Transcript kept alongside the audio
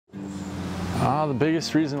The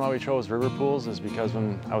biggest reason why we chose river pools is because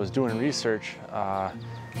when I was doing research,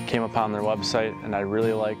 came upon their website and I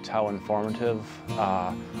really liked how informative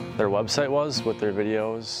their website was with their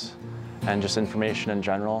videos, and just information in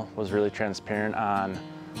general was really transparent on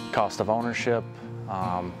cost of ownership,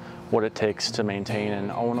 what it takes to maintain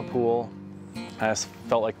and own a pool. I just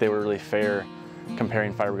felt like they were really fair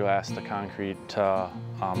comparing fiberglass to concrete to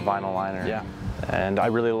vinyl liner. Yeah. And I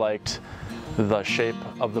really liked the shape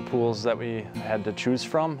of the pools that we had to choose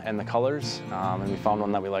from and the colors, and we found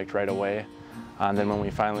one that we liked right away. And then when we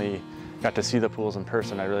finally got to see the pools in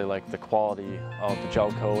person, I really liked the quality of the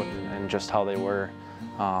gel coat and just how they were.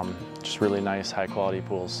 Just really nice, high quality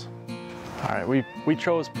pools. All right, we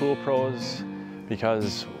chose Pool Pros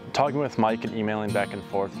because talking with Mike and emailing back and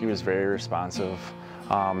forth, he was very responsive.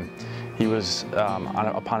 He was,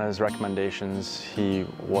 upon his recommendations, he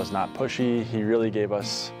was not pushy. He really gave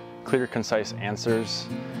us clear, concise answers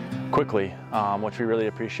quickly, which we really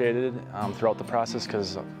appreciated throughout the process,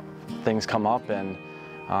 because things come up, and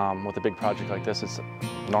with a big project like this, it's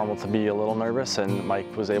normal to be a little nervous, and Mike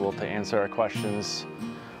was able to answer our questions,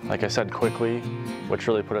 like I said, quickly, which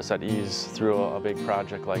really put us at ease through a big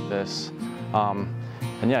project like this.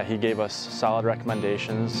 And yeah, he gave us solid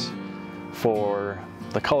recommendations for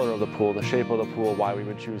the color of the pool, the shape of the pool, why we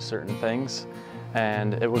would choose certain things,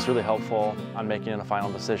 and it was really helpful on making a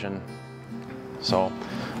final decision. So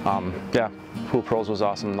yeah, Pool Pros was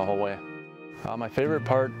awesome the whole way. My favorite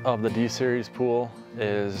part of the D-Series pool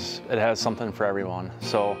is it has something for everyone.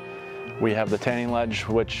 So we have the tanning ledge,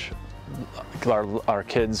 which our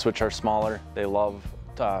kids, which are smaller, they love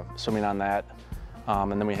swimming on that.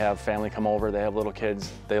 And then we have family come over, they have little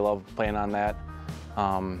kids, they love playing on that.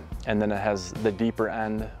 And then it has the deeper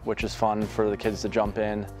end, which is fun for the kids to jump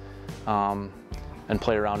in and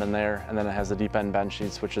play around in there. And then it has the deep end bench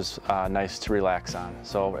seats, which is nice to relax on.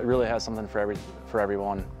 So it really has something for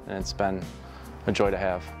everyone, and it's been a joy to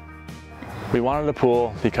have. We wanted a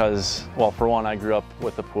pool because, well, for one, I grew up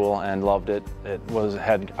with the pool and loved it.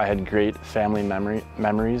 I had great family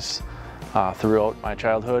memories throughout my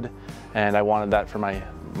childhood, and I wanted that for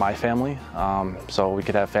my family. So we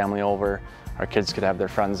could have family over, our kids could have their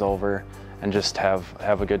friends over, and just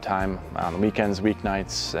have a good time on the weekends,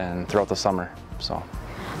 weeknights, and throughout the summer. So.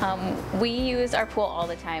 We use our pool all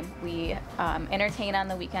the time. We entertain on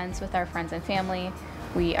the weekends with our friends and family.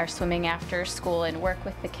 We are swimming after school and work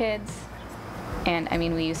with the kids. And I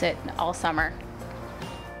mean, we use it all summer.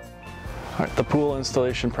 All right, the pool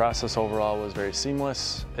installation process overall was very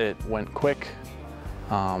seamless. It went quick.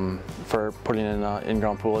 For putting in an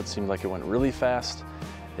in-ground pool, it seemed like it went really fast.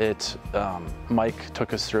 Mike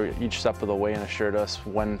took us through each step of the way and assured us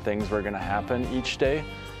when things were going to happen each day.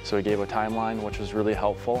 So he gave a timeline, which was really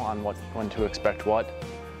helpful on when to expect what.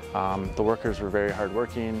 The workers were very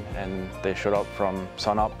hardworking, and they showed up from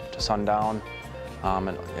sun up to sundown.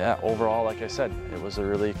 And yeah, overall, like I said, it was a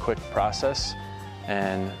really quick process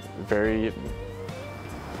and very,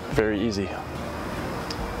 very easy.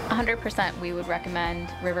 100% we would recommend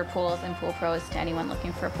river pools and Pool Pros to anyone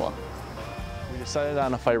looking for a pool. We decided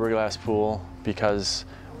on a fiberglass pool because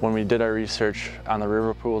when we did our research on the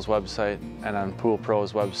River Pools website and on Pool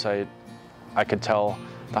Pros website, I could tell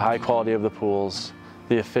the high quality of the pools,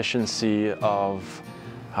 the efficiency of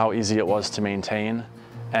how easy it was to maintain,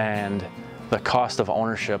 and the cost of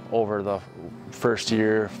ownership over the first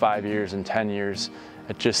year, 5 years, and 10 years.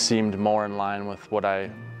 It just seemed more in line with what I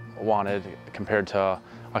wanted compared to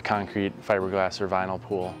a concrete, fiberglass, or vinyl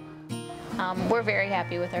pool. We're very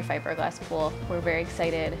happy with our fiberglass pool. We're very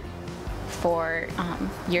excited for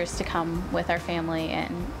years to come with our family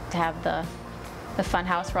and to have the fun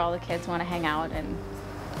house where all the kids want to hang out, and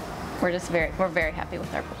we're very happy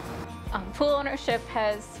with our pool. Pool ownership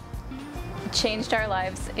has changed our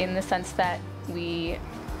lives in the sense that we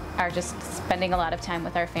are just spending a lot of time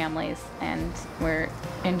with our families, and we're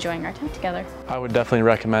enjoying our time together. I would definitely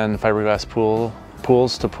recommend fiberglass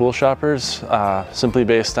pools to pool shoppers, simply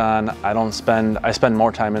based on I spend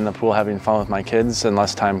more time in the pool having fun with my kids and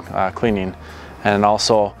less time cleaning, and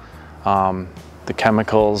also the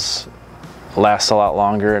chemicals last a lot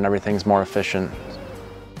longer and everything's more efficient.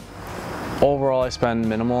 Overall, I spend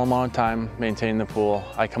minimal amount of time maintaining the pool.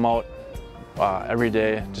 I come out every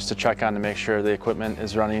day just to check on to make sure the equipment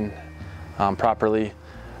is running properly,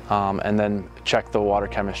 and then check the water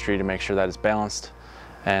chemistry to make sure that it's balanced.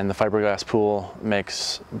 And the fiberglass pool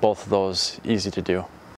makes both of those easy to do.